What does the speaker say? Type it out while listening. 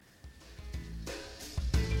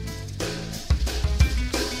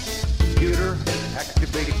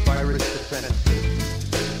Activating virus defense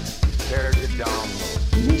system. Prepare to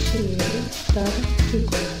download. Initiating startup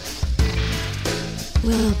sequence.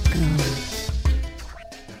 Welcome.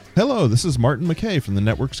 Hello, this is Martin McKay from the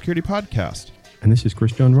Network Security Podcast. And this is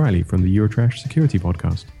Chris John Riley from the Eurotrash Security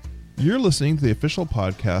Podcast. You're listening to the official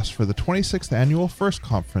podcast for the 26th Annual FIRST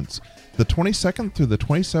Conference, the 22nd through the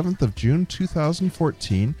 27th of June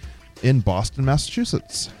 2014 in Boston,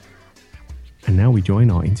 Massachusetts. And now we join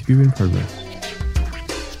our interview in progress.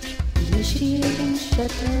 Initiating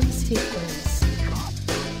shutdown sequence.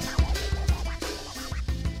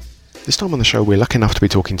 This time on the show, we're lucky enough to be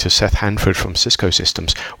talking to Seth Hanford from Cisco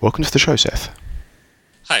Systems. Welcome to the show, Seth.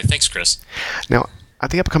 Hi, thanks, Chris. Now,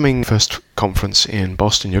 at the upcoming FIRST conference in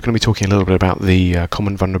Boston, you're going to be talking a little bit about the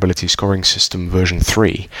Common Vulnerability Scoring System version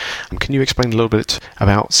 3. Can you explain a little bit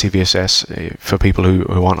about CVSS for people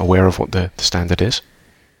who aren't aware of what the standard is?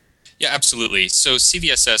 Yeah, absolutely. So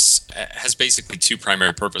CVSS has basically two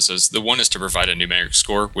primary purposes. The one is to provide a numeric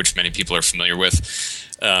score, which many people are familiar with,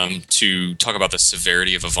 to talk about the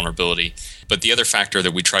severity of a vulnerability. But the other factor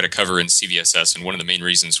that we try to cover in CVSS, and one of the main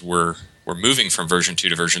reasons we're moving from version 2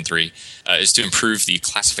 to version 3, is to improve the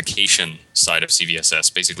classification side of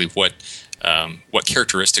CVSS, basically what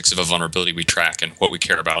characteristics of a vulnerability we track and what we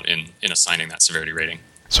care about in assigning that severity rating.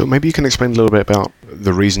 So maybe you can explain a little bit about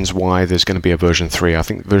the reasons why there's going to be a version 3. I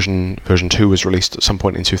think version 2 was released at some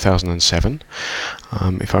point in 2007,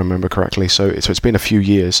 if I remember correctly. So it's been a few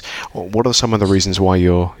years. What are some of the reasons why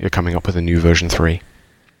you're coming up with a new version 3?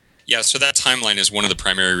 Yeah, so that timeline is one of the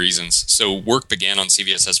primary reasons. So work began on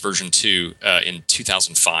CVSS version 2 in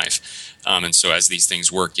 2005. And so as these things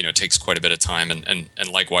work, it takes quite a bit of time. And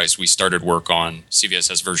likewise, we started work on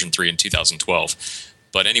CVSS version 3 in 2012.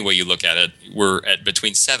 But any way you look at it, we're at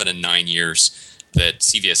between 7 and 9 years that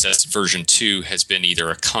CVSS version 2 has been either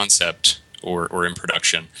a concept or in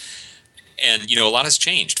production. And, a lot has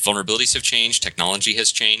changed. Vulnerabilities have changed. Technology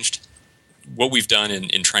has changed. What we've done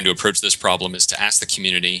in trying to approach this problem is to ask the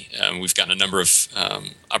community. We've gotten a number of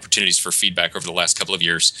opportunities for feedback over the last couple of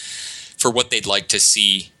years for what they'd like to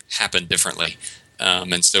see happen differently.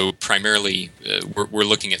 And so primarily, we're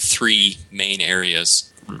looking at three main areas.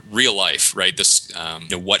 Real life, right? This,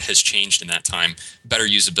 what has changed in that time? Better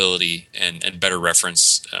usability and better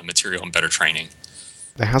reference material and better training.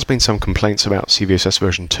 There has been some complaints about CVSS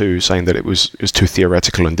version 2 saying that it was too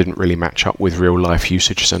theoretical and didn't really match up with real life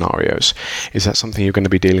usage scenarios. Is that something you're going to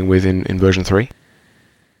be dealing with in version 3?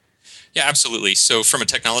 Yeah, absolutely. So from a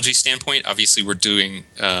technology standpoint, obviously we're doing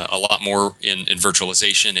a lot more in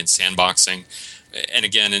virtualization and sandboxing. And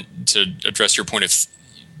again, to address your point of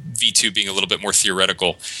V2 being a little bit more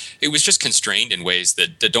theoretical, it was just constrained in ways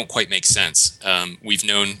that don't quite make sense. We've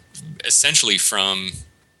known essentially from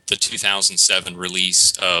the 2007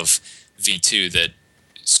 release of V2 that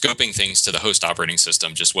scoping things to the host operating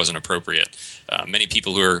system just wasn't appropriate. Many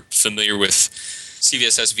people who are familiar with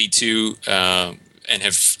CVSS V2 and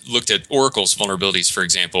have looked at Oracle's vulnerabilities, for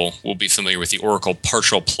example, will be familiar with the Oracle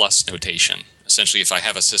partial plus notation. Essentially, if I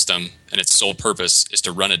have a system and its sole purpose is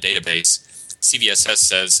to run a database, CVSS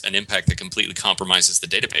says an impact that completely compromises the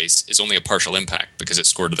database is only a partial impact because it's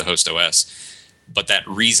scored to the host OS. But that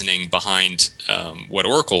reasoning behind what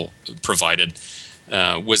Oracle provided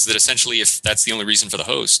was that essentially if that's the only reason for the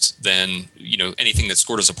host, then anything that's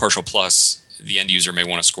scored as a partial plus, the end user may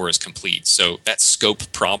want to score as complete. So that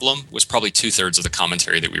scope problem was probably 2/3 of the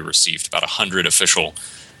commentary that we received, about 100 official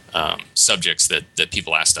subjects that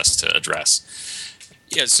people asked us to address.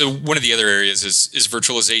 Yeah, so one of the other areas is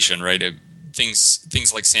virtualization, right?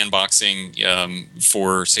 Things like sandboxing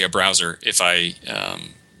for, say, a browser. If I,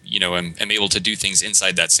 am able to do things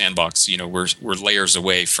inside that sandbox, we're layers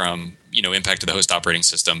away from, impact to the host operating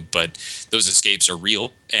system, but those escapes are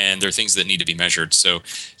real and they're things that need to be measured. So,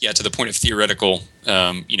 yeah, to the point of theoretical,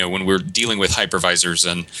 when we're dealing with hypervisors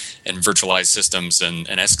and virtualized systems and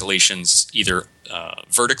escalations, either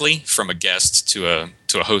vertically from a guest to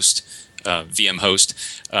a host, VM host,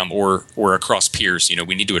 or across peers,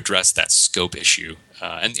 we need to address that scope issue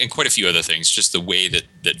and quite a few other things. Just the way that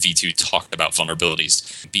V2 talked about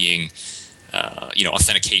vulnerabilities being,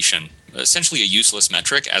 authentication, essentially a useless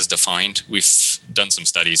metric as defined. We've done some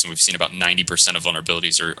studies and we've seen about 90% of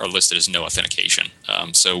vulnerabilities are listed as no authentication.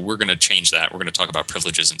 So we're going to change that. We're going to talk about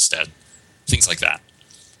privileges instead, things like that.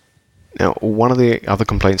 Now, one of the other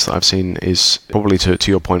complaints that I've seen is probably to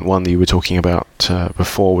your point one that you were talking about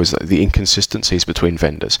before, was the inconsistencies between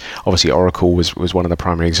vendors. Obviously, Oracle was one of the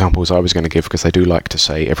primary examples I was going to give because they do like to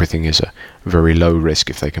say everything is a very low risk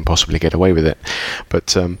if they can possibly get away with it.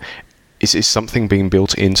 But is something being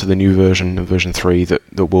built into the new version 3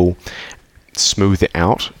 that will smooth it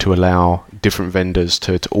out to allow different vendors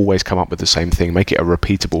to always come up with the same thing, make it a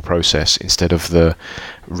repeatable process instead of the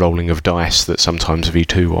rolling of dice that sometimes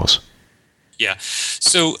V2 was? Yeah,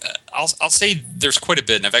 so I'll say there's quite a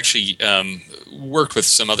bit, and I've actually worked with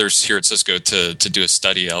some others here at Cisco to do a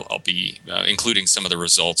study. I'll be including some of the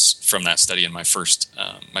results from that study in my first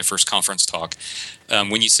conference talk.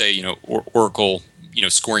 When you say Oracle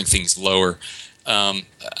scoring things lower,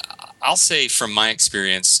 I'll say from my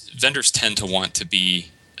experience, vendors tend to want to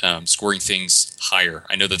be scoring things higher.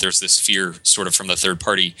 I know that there's this fear sort of from the third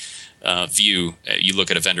party view. You look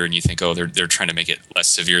at a vendor and you think, oh, they're trying to make it less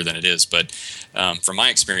severe than it is. But from my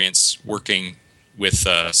experience working with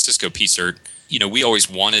Cisco PCERT, we always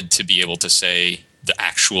wanted to be able to say the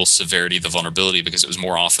actual severity of the vulnerability, because it was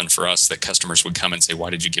more often for us that customers would come and say, why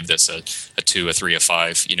did you give this a 2, a 3, a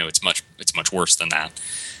 5? It's much worse than that.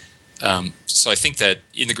 So I think that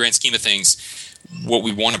in the grand scheme of things, what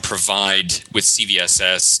we want to provide with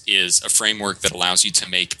CVSS is a framework that allows you to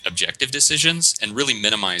make objective decisions and really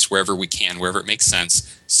minimize wherever we can, wherever it makes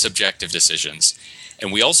sense, subjective decisions.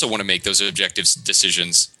 And we also want to make those objective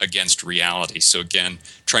decisions against reality. So again,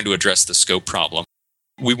 trying to address the scope problem.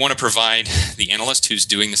 We want to provide the analyst who's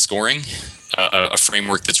doing the scoring a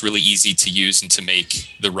framework that's really easy to use and to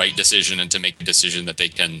make the right decision and to make a decision that they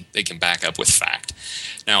can back up with fact.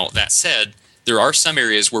 Now, that said, there are some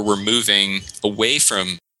areas where we're moving away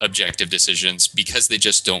from objective decisions because they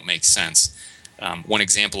just don't make sense. One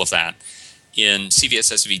example of that, in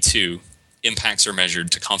CVSS v2, impacts are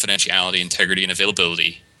measured to confidentiality, integrity, and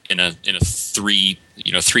availability in a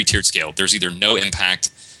three-tiered scale. There's either no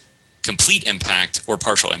impact, complete impact, or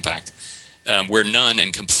partial impact. Where none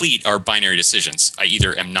and complete are binary decisions. I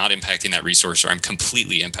either am not impacting that resource or I'm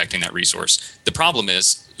completely impacting that resource. The problem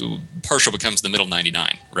is partial becomes the middle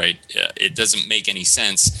 99, right? It doesn't make any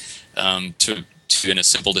sense to in a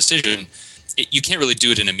simple decision. You can't really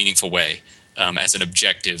do it in a meaningful way as an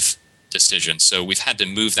objective decision. So we've had to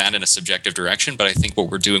move that in a subjective direction, but I think what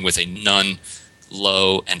we're doing with a none,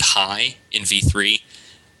 low, and high in V3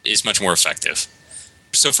 is much more effective.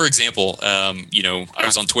 So, for example, I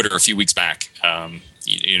was on Twitter a few weeks back,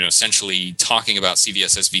 essentially talking about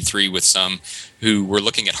CVSS v3 with some who were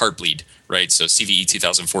looking at Heartbleed, right? So CVE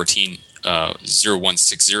 2014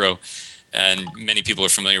 0160, and many people are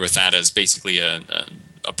familiar with that as basically a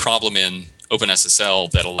problem in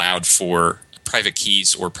OpenSSL that allowed for private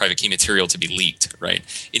keys or private key material to be leaked, right?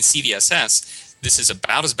 In CVSS, this is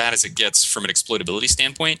about as bad as it gets from an exploitability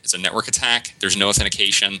standpoint. It's a network attack. There's no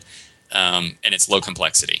authentication. And it's low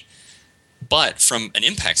complexity. But from an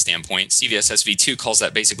impact standpoint, CVSS v2 calls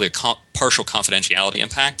that basically a partial confidentiality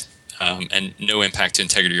impact and no impact to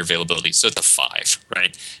integrity or availability. So it's a 5,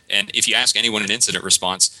 right? And if you ask anyone in incident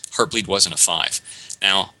response, Heartbleed wasn't a 5.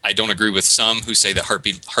 Now, I don't agree with some who say that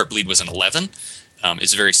Heartbleed was an 11.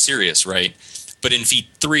 It's very serious, right? But in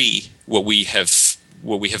v3, what we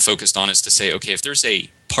have focused on is to say, okay, if there's a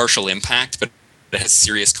partial impact but that has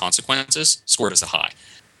serious consequences, score it as a high.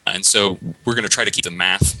 And so we're going to try to keep the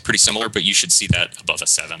math pretty similar, but you should see that above a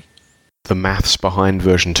 7. The maths behind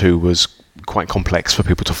version 2 was quite complex for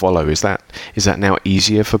people to follow. Is that now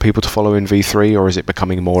easier for people to follow in V3, or is it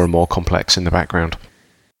becoming more and more complex in the background?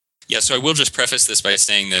 Yeah, so I will just preface this by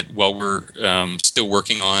saying that while we're still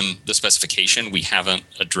working on the specification, we haven't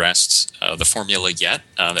addressed the formula yet.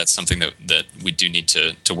 That's something that we do need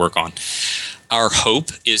to work on. Our hope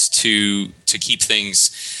is to keep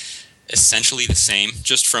things essentially the same,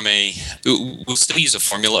 just from we'll still use a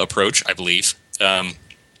formula approach, I believe, and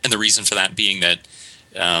the reason for that being that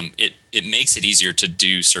it makes it easier to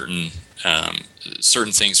do certain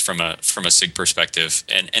things from a SIG perspective,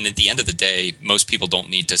 and at the end of the day, most people don't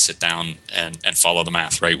need to sit down and follow the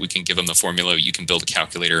math, right? We can give them the formula, you can build a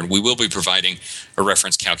calculator, and we will be providing a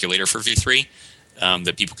reference calculator for V3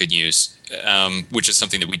 that people could use, which is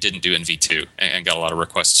something that we didn't do in V2 and got a lot of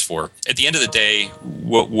requests for. At the end of the day,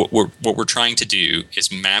 what we're trying to do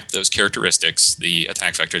is map those characteristics: the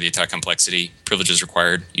attack vector, the attack complexity, privileges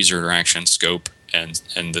required, user interaction, scope, and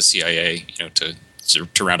the CIA,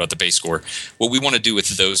 to round out the base score. What we want to do with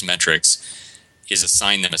those metrics is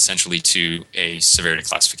assign them essentially to a severity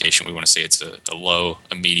classification. We want to say it's a low,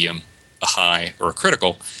 a medium, a high, or a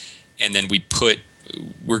critical, and then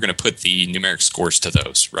we're going to put the numeric scores to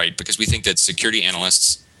those, right? Because we think that security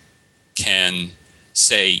analysts can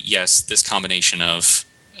say, yes, this combination of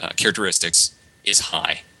characteristics is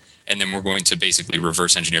high. And then we're going to basically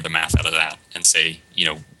reverse engineer the math out of that and say,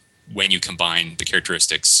 when you combine the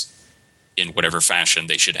characteristics in whatever fashion,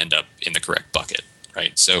 they should end up in the correct bucket,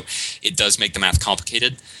 right? So it does make the math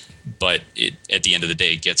complicated, but it, at the end of the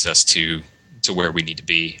day, gets us to where we need to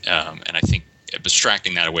be. And I think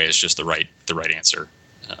abstracting that away is just the right answer,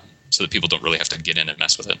 so that people don't really have to get in and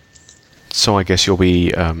mess with it. So I guess you'll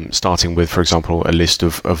be starting with, for example, a list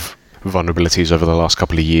of vulnerabilities over the last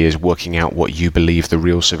couple of years, working out what you believe the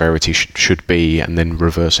real severity should be, and then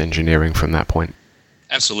reverse engineering from that point.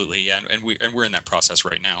 Absolutely, yeah, and we're in that process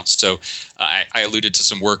right now. So I alluded to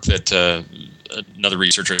some work that another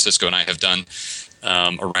researcher at Cisco and I have done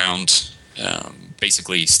around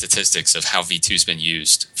basically statistics of how V2's been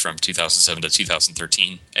used from 2007 to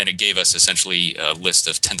 2013, and it gave us essentially a list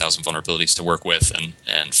of 10,000 vulnerabilities to work with,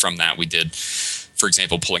 and from that we did, for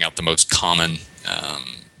example, pulling out the most common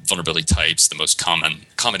vulnerability types, the most common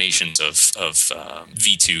combinations of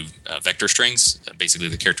V2 vector strings, basically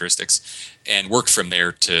the characteristics, and worked from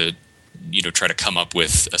there to try to come up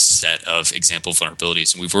with a set of example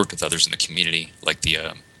vulnerabilities. And we've worked with others in the community, like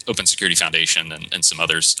the Open Security Foundation and some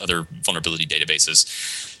other vulnerability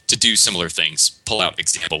databases, to do similar things, pull out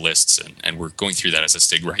example lists, and we're going through that as a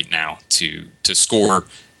SIG right now to score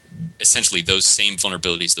essentially those same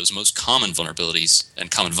vulnerabilities, those most common vulnerabilities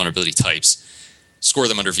and common vulnerability types, score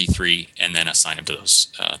them under V3, and then assign them to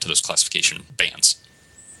those classification bands.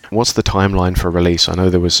 What's the timeline for release? I know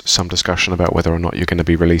there was some discussion about whether or not you're going to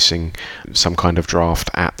be releasing some kind of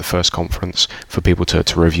draft at the first conference for people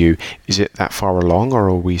to review. Is it that far along, or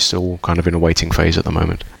are we still kind of in a waiting phase at the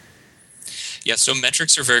moment? Yeah, so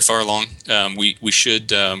metrics are very far along. We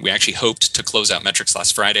actually hoped to close out metrics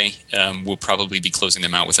last Friday. We'll probably be closing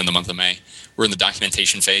them out within the month of May. We're in the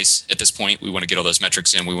documentation phase at this point. We want to get all those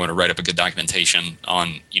metrics in. We want to write up a good documentation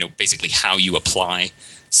on, basically how you apply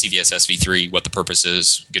CVSS v3, what the purpose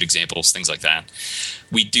is, good examples, things like that.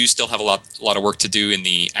 We do still have a lot of work to do in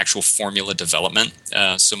the actual formula development.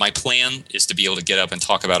 So my plan is to be able to get up and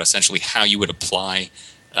talk about essentially how you would apply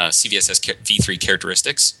CVSS v3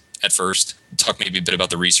 characteristics at first, talk maybe a bit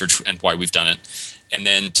about the research and why we've done it, and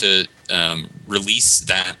then to release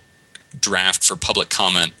that draft for public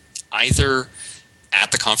comment either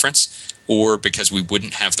at the conference, or because we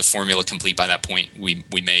wouldn't have the formula complete by that point, we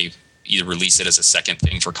may either release it as a second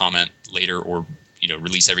thing for comment later, or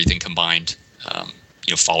release everything combined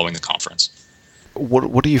following the conference.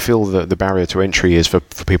 What do you feel the barrier to entry is for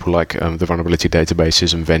people like the vulnerability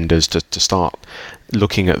databases and vendors to start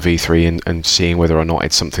looking at V3 and seeing whether or not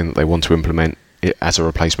it's something that they want to implement as a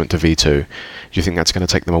replacement to V2? Do you think that's going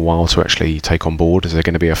to take them a while to actually take on board? Is there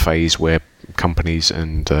going to be a phase where companies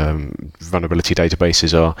and vulnerability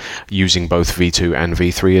databases are using both V2 and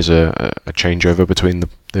V3 as a changeover between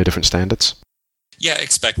the different standards? Yeah,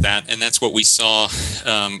 expect that, and that's what we saw, with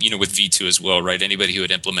V2 as well, right? Anybody who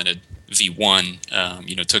had implemented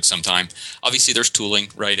V1, took some time. Obviously, there's tooling,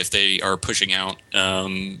 right? If they are pushing out,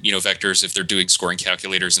 vectors, if they're doing scoring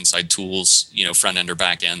calculators inside tools, front end or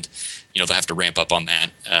back end, they'll have to ramp up on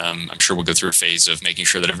that. I'm sure we'll go through a phase of making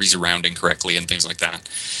sure that everybody's rounding correctly and things like that.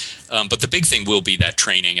 But the big thing will be that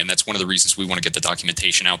training, and that's one of the reasons we want to get the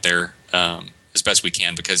documentation out there as best we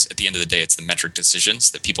can, because at the end of the day, it's the metric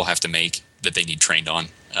decisions that people have to make that they need trained on,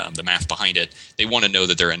 the math behind it. They want to know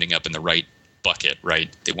that they're ending up in the right bucket,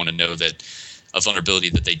 right? They want to know that a vulnerability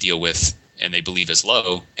that they deal with and they believe is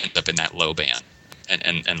low end up in that low band.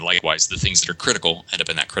 And likewise, the things that are critical end up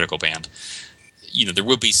in that critical band. There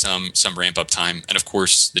will be some ramp up time. And of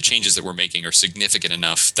course, the changes that we're making are significant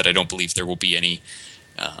enough that I don't believe there will be any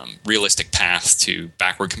realistic path to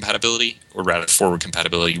backward compatibility, or rather forward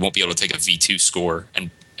compatibility. You won't be able to take a V2 score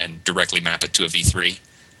and directly map it to a V3.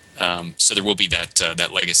 So there will be that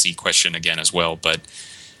legacy question again as well. But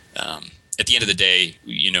at the end of the day,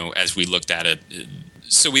 as we looked at it,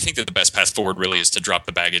 so we think that the best path forward really is to drop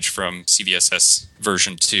the baggage from CVSS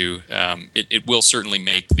version 2. It will certainly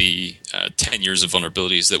make the 10 years of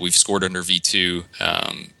vulnerabilities that we've scored under V2,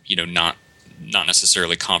 not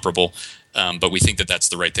necessarily comparable. But we think that that's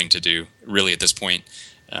the right thing to do. Really, at this point,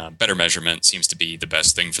 better measurement seems to be the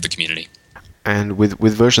best thing for the community. And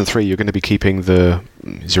with version 3, you're going to be keeping the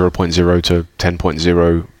 0.0 to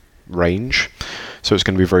 10.0 range. So it's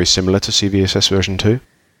going to be very similar to CVSS version 2?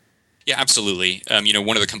 Yeah, absolutely.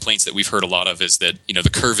 One of the complaints that we've heard a lot of is that, the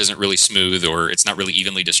curve isn't really smooth, or it's not really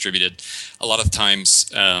evenly distributed. A lot of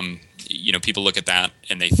times, people look at that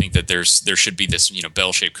and they think that there should be this,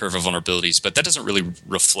 bell-shaped curve of vulnerabilities, but that doesn't really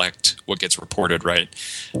reflect what gets reported, right?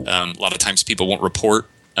 A lot of times people won't report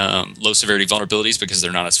low-severity vulnerabilities because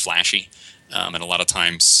they're not as flashy. And a lot of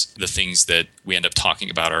times the things that we end up talking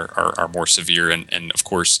about are more severe. And of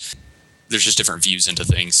course, there's just different views into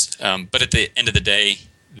things. But at the end of the day,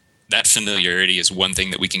 that familiarity is one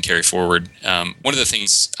thing that we can carry forward. One of the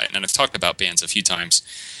things, and I've talked about bands a few times,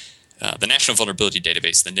 the National Vulnerability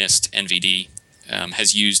Database, the NIST NVD,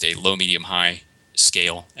 has used a low, medium, high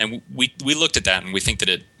scale. And we looked at that, and we think that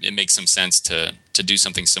it makes some sense to do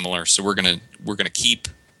something similar. So we're gonna keep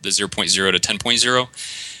the 0.0 to 10.0,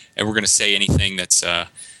 and we're gonna say anything that's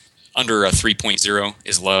under a 3.0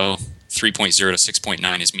 is low, 3.0 to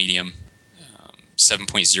 6.9 is medium,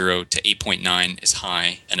 7.0 to 8.9 is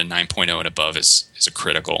high, and a 9.0 and above is a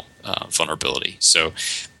critical vulnerability. So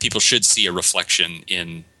people should see a reflection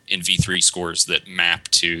in V3 scores that map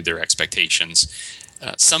to their expectations.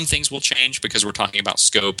 Some things will change because we're talking about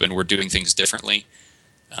scope and we're doing things differently.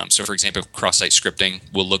 So for example, cross-site scripting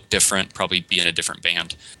will look different, probably be in a different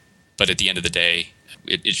band. But at the end of the day,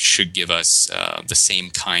 it should give us the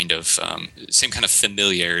same kind of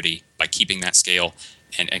familiarity by keeping that scale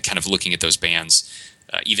and kind of looking at those bands,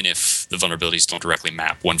 even if the vulnerabilities don't directly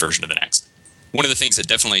map one version to the next. One of the things that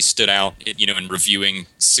definitely stood out, in reviewing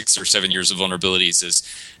 6 or 7 years of vulnerabilities is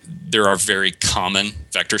there are very common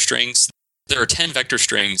vector strings. There are 10 vector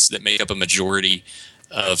strings that make up a majority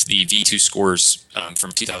of the V2 scores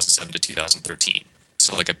from 2007 to 2013.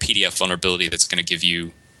 So like a PDF vulnerability that's going to give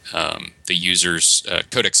you the user's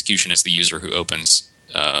code execution as the user who opens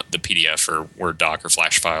the PDF or Word doc or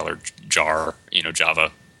Flash file or jar,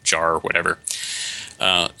 Java jar or whatever.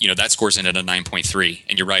 That scores in at a 9.3.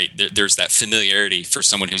 And you're right, there's that familiarity for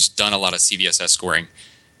someone who's done a lot of CVSS scoring.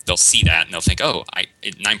 They'll see that and they'll think,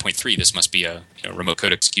 9.3, this must be a remote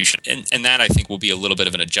code execution. And that I think will be a little bit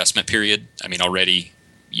of an adjustment period. I mean, already,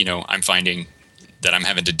 I'm finding that I'm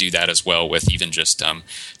having to do that as well with even just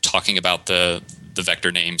talking about the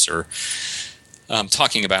vector names or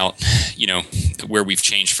talking about, where we've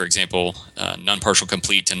changed, for example, non-partial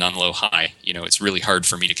complete to non-low high. It's really hard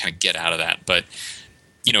for me to kind of get out of that. But,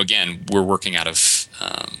 again, we're working out of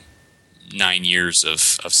 9 years of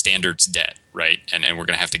standards debt, right? And we're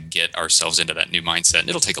going to have to get ourselves into that new mindset. And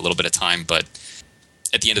it'll take a little bit of time, but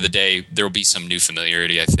at the end of the day, there will be some new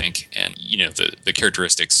familiarity, I think. And, the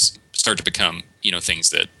characteristics start to become, things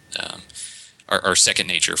that are second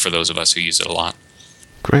nature for those of us who use it a lot.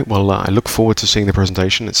 Great. Well, I look forward to seeing the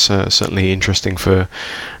presentation. It's certainly interesting for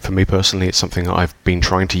me personally. It's something that I've been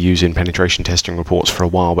trying to use in penetration testing reports for a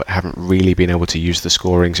while, but haven't really been able to use the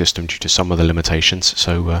scoring system due to some of the limitations.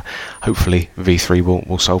 So hopefully V3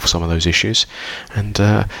 will solve some of those issues. And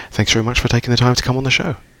thanks very much for taking the time to come on the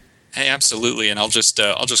show. Hey, absolutely. And I'll just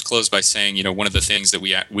close by saying, one of the things that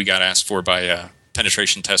we got asked for by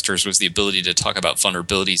penetration testers was the ability to talk about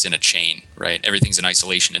vulnerabilities in a chain, right? Everything's in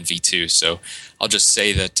isolation in V2. So I'll just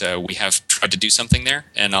say that we have tried to do something there,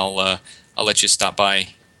 and I'll let you stop by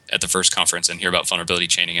at the first conference and hear about vulnerability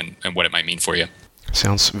chaining and what it might mean for you.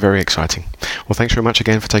 Sounds very exciting. Well, thanks very much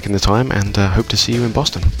again for taking the time, and hope to see you in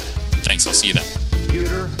Boston. Thanks. I'll see you then.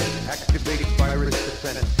 Computer activating virus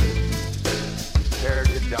defenses. Prepare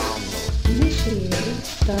to download. Initiating data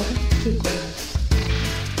sequence.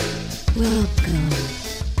 Welcome.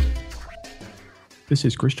 This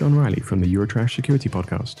is Chris John Riley from the Eurotrash Security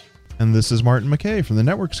Podcast. And this is Martin McKay from the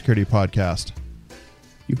Network Security Podcast.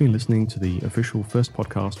 You've been listening to the official first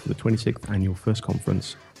podcast for the 26th Annual First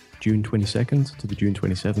Conference, June 22nd to the June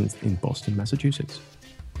 27th in Boston, Massachusetts.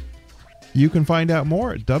 You can find out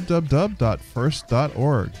more at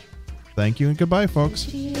www.first.org. Thank you and goodbye,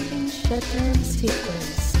 folks. Initiating shutdown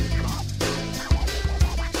sequence.